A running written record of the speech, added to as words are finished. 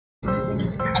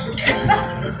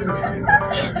She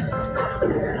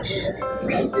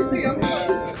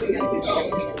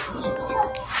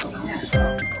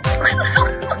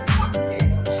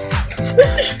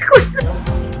squeezed it.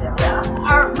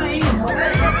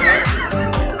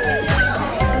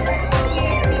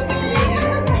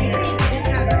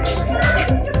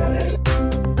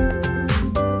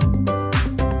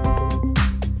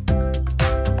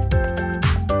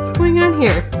 What's going on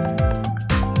here?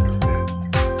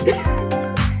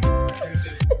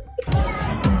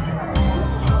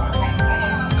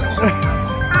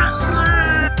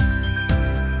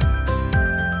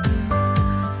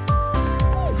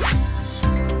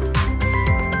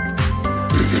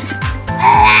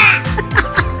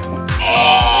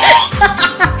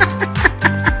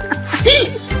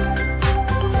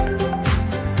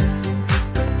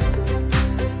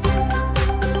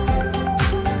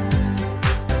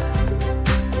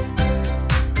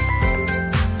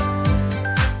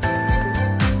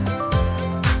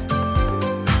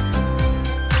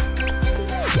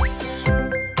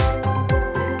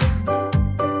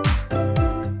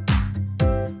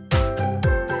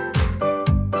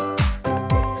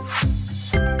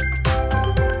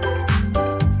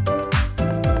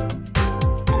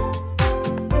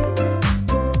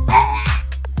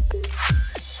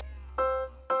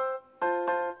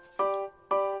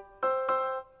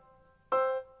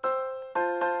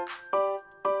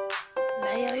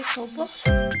 Layo ikaw po?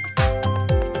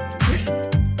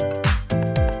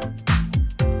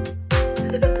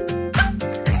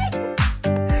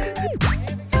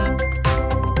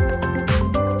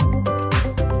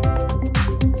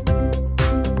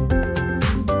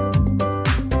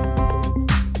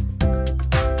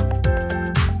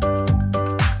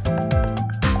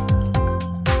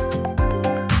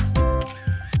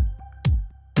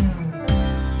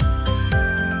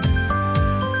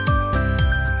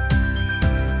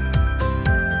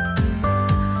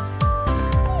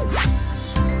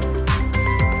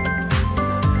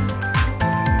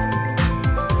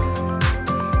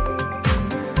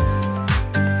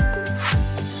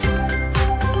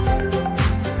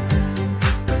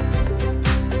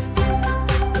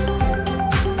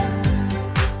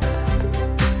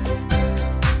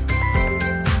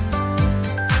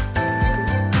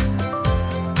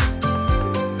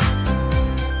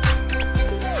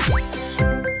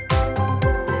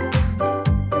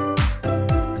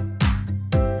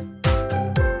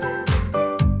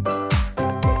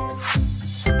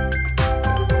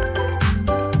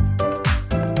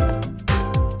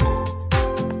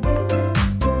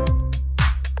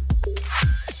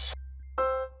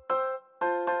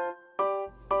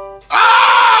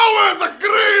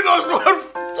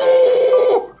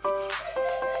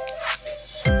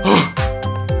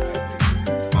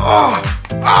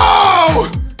 Au!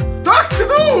 Tack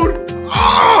Tor!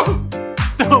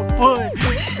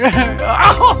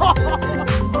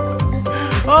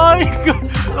 Ay,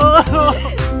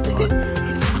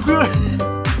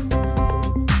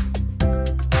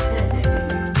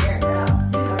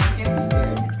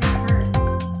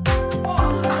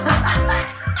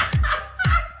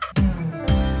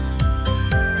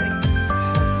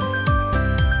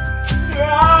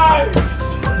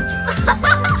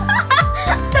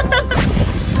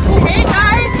 Hey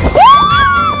guys!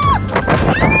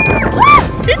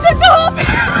 He took the whole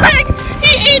bag!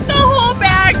 He ate the whole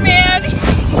bag, man!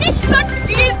 He sucked it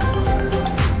in!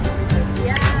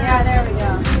 Yeah, there we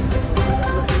go.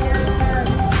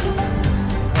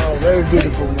 oh, very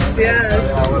beautiful, man.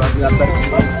 Yes.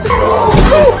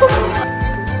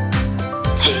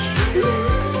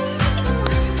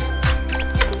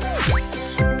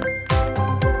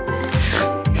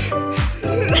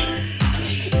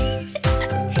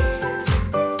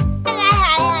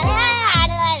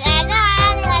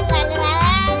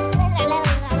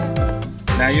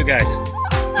 Now you guys.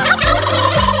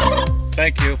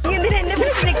 Thank you.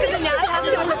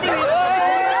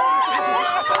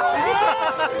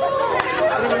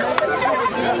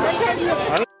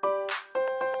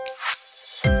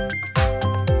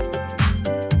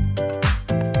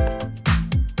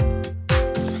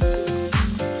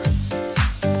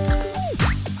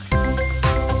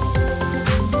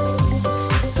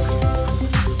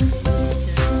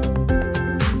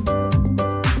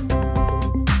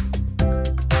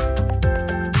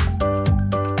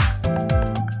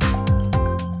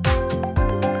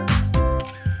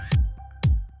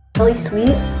 Really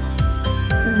sweet.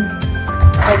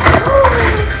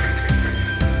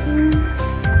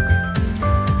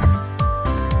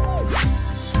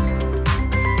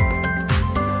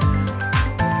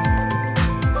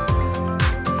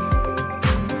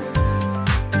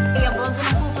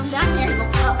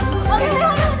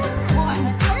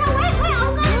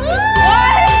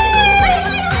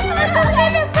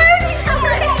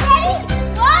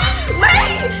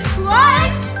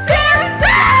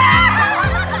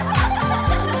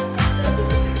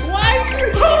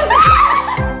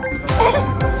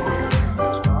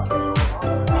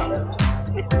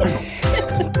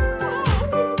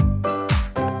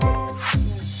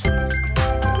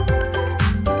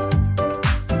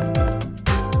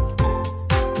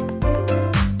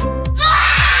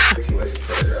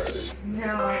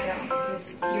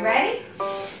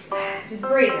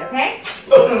 breathe, okay?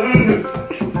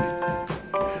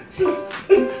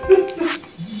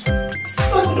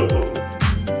 Son of a...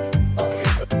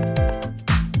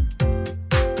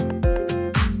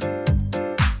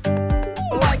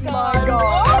 Oh my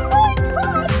god.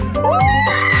 Oh my god.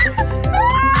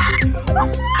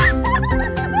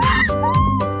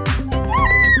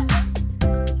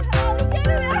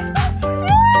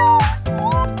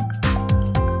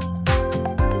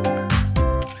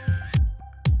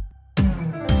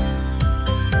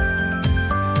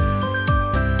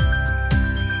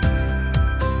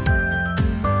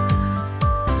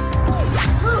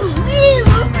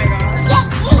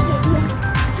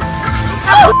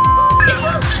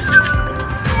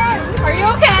 Are you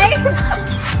okay?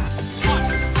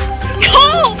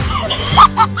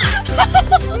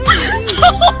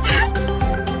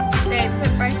 Babe,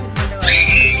 put Bryce's window up.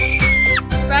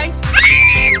 Bryce.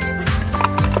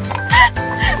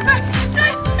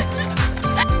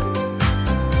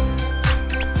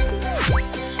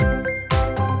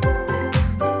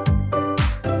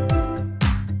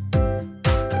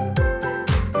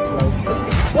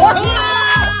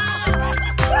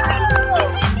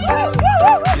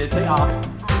 Did it take off?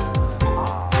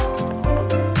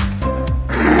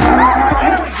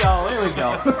 There we go.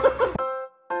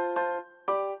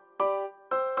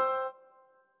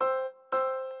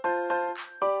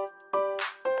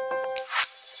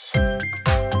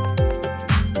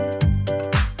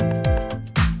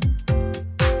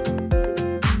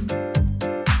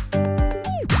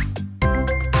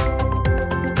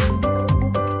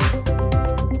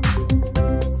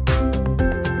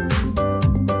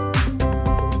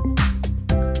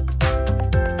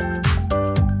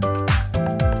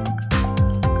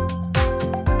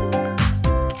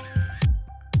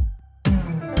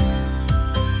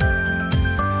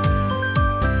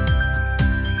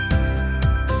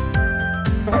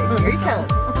 Here he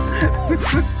comes.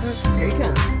 Here he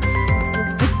comes.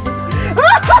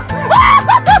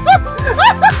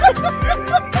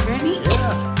 Ready?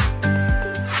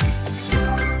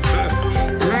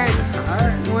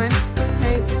 Alright, 1,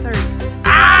 2, 3.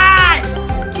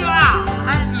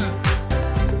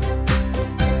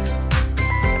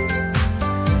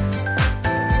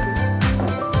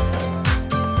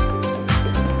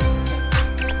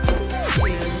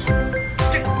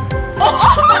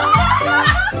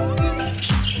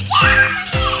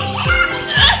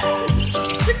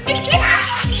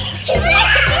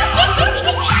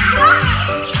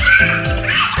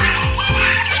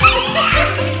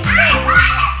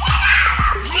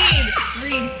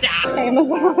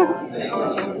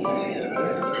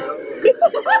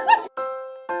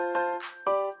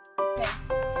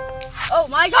 Oh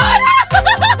my god!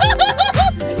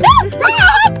 No,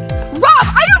 Rob! Rob,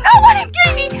 I don't know what I'm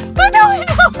getting! I know.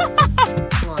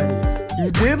 You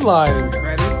did lie to me.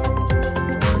 Ready?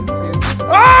 1, 2.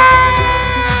 Ah!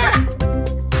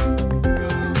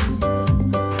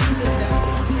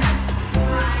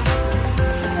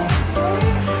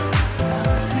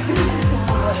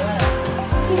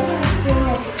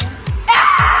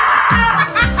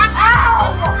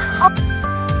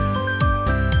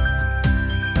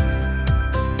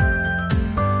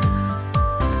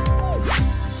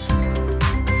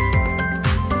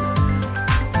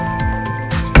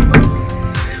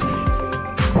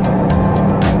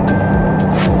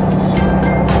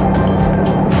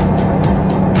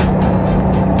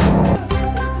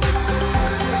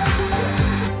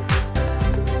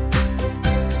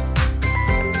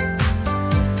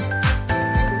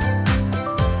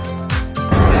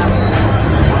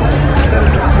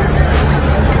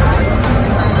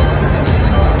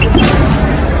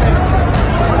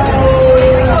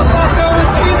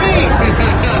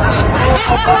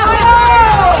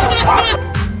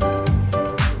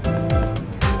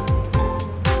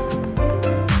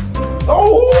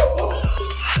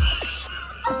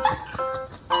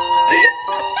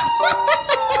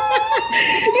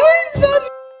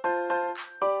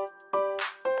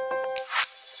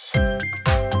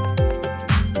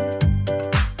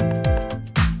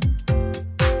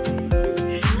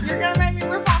 You're gonna make me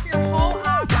rip off your whole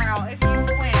eyebrow if you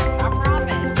win. I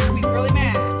promise. You're gonna be really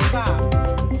mad. Stop.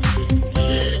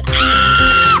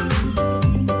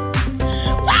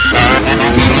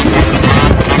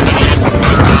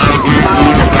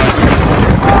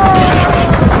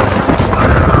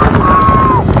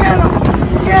 Get him!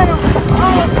 Get him!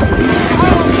 Oh!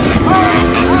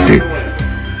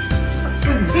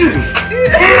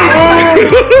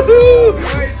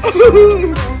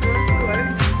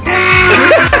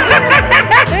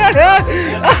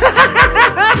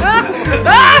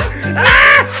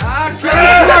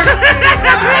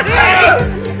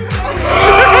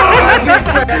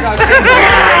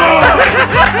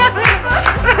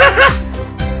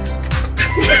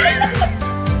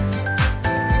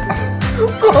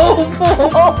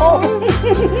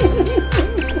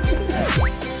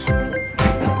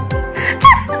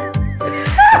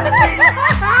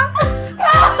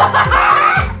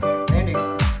 Andy.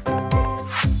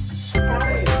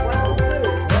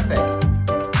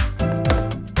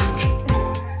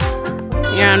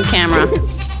 You're on camera.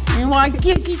 You want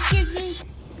kissy kissy?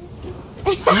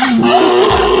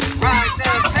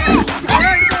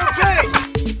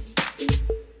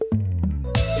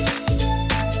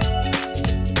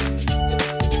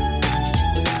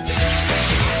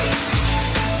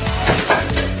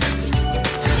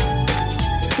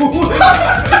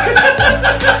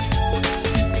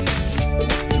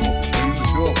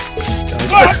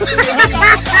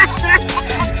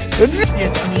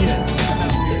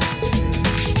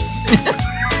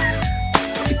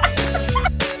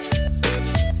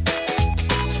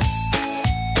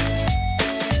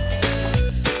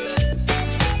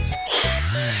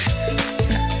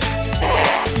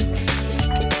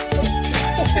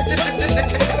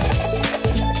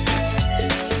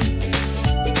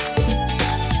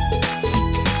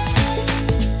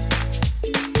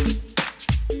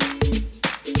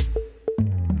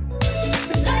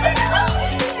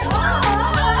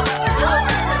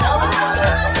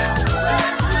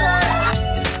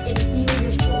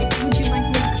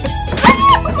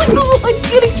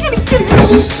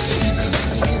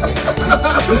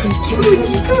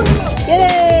 Get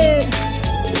it!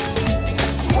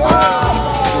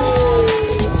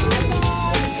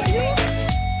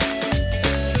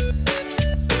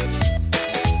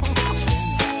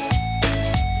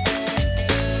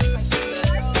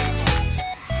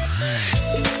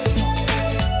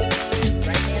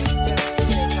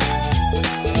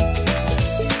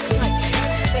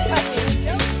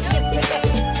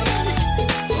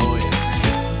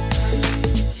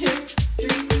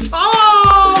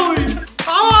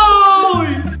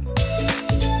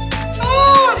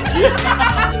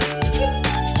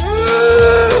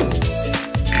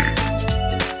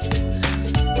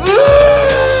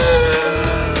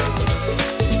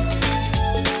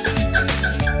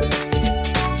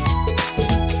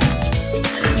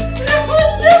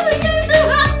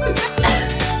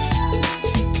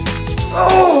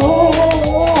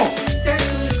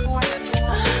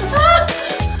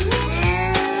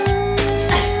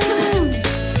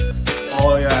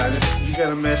 Oh yeah, you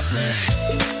gotta miss me.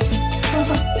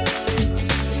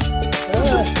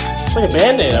 It's like a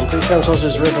band-aid. I'm pretty sure I'm supposed to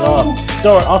just rip it off.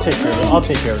 Don't worry, I'll take care of it. I'll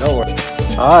take care of it. Don't worry.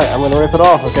 Alright, I'm gonna rip it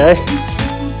off, okay?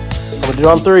 I'm gonna do it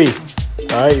on 3.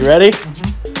 Alright, you ready?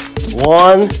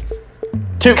 1,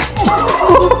 2.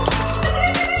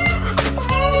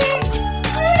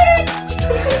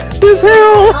 This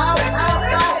hair!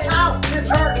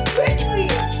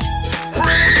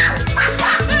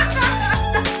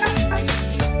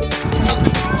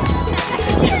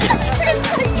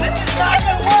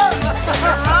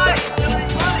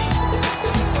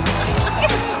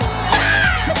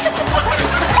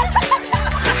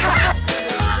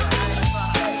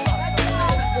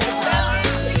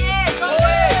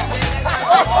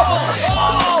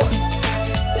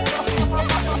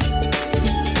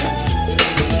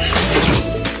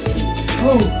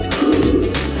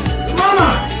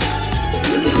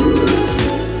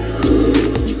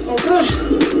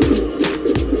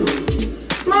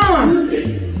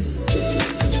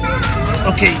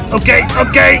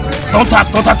 Okay. Don't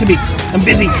talk to me. I'm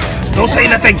busy. Don't say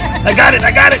nothing. I got it.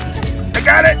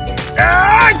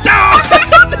 Ah, no!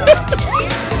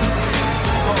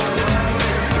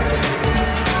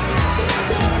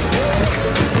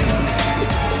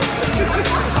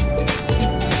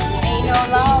 Ain't no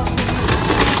law.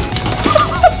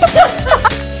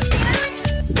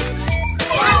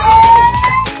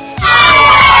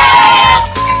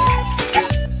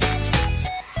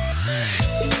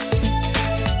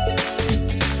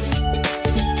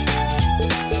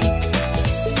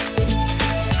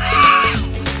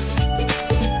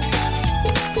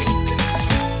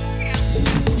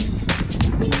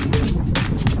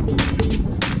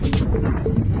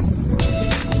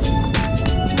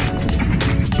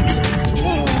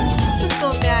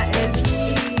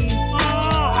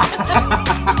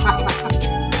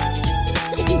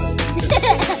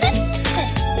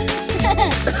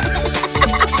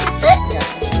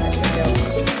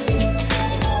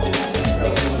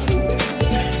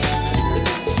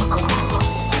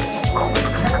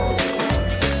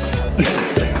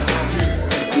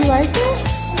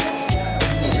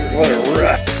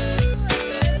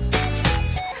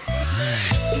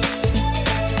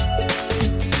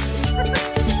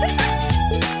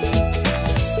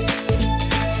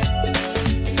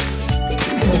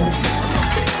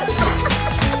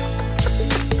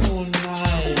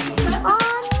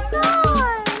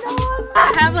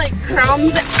 like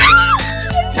crumbs. Ah!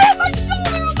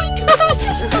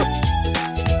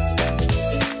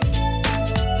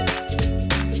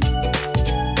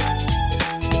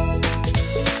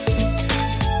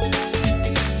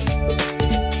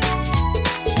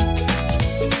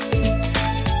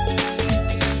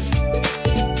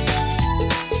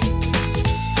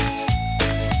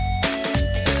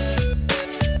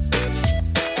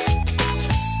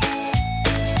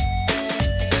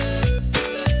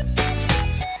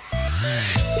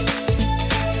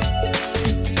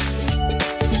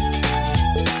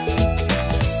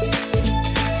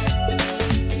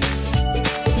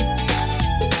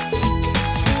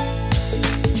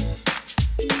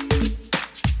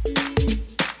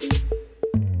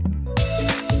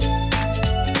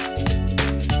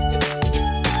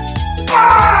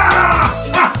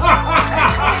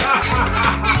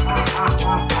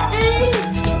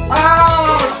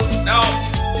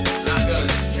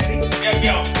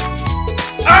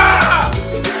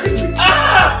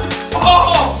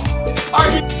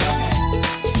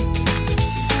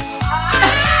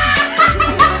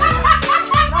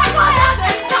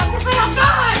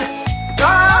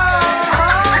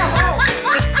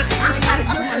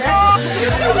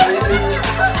 It bit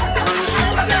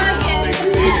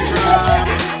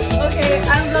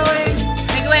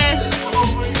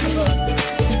my shoulder.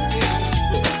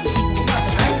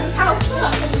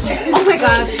 Oh my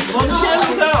gosh.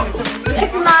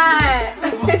 It's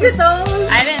not. Is it those?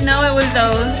 I didn't know it was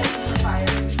those.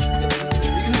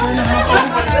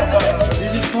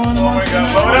 Oh my god,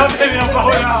 blow it up, baby, I'm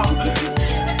blowing it up.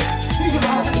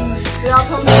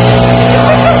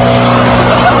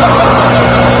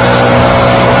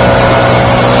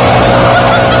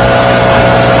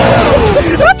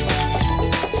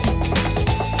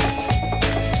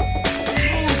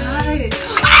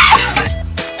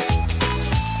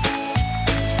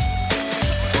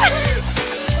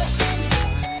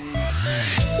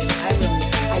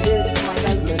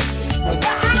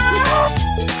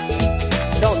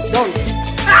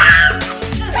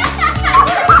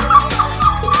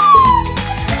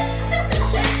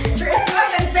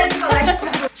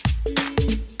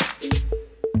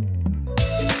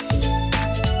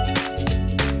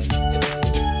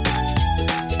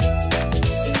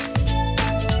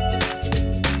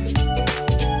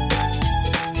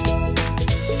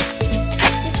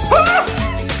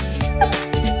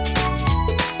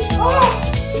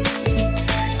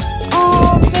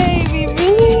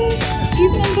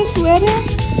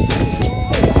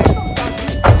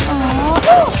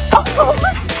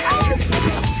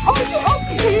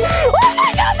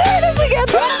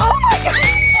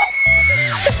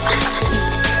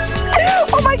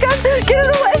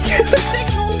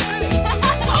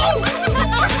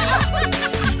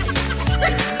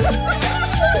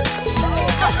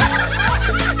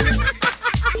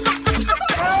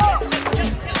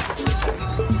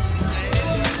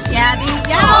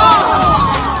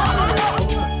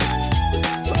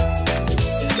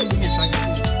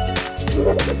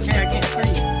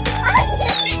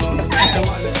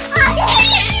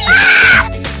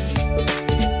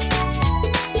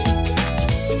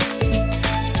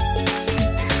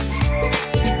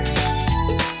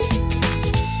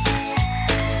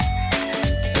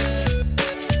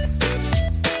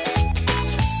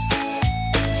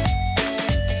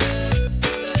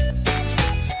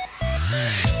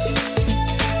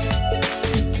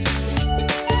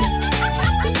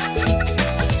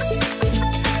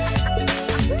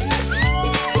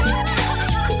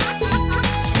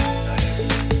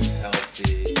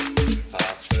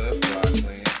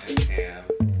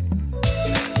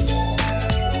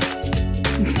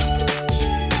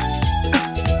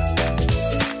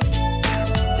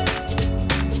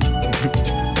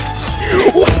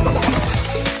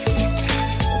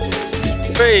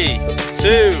 Three,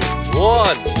 two,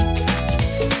 one.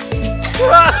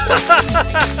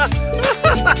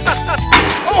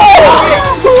 Oh!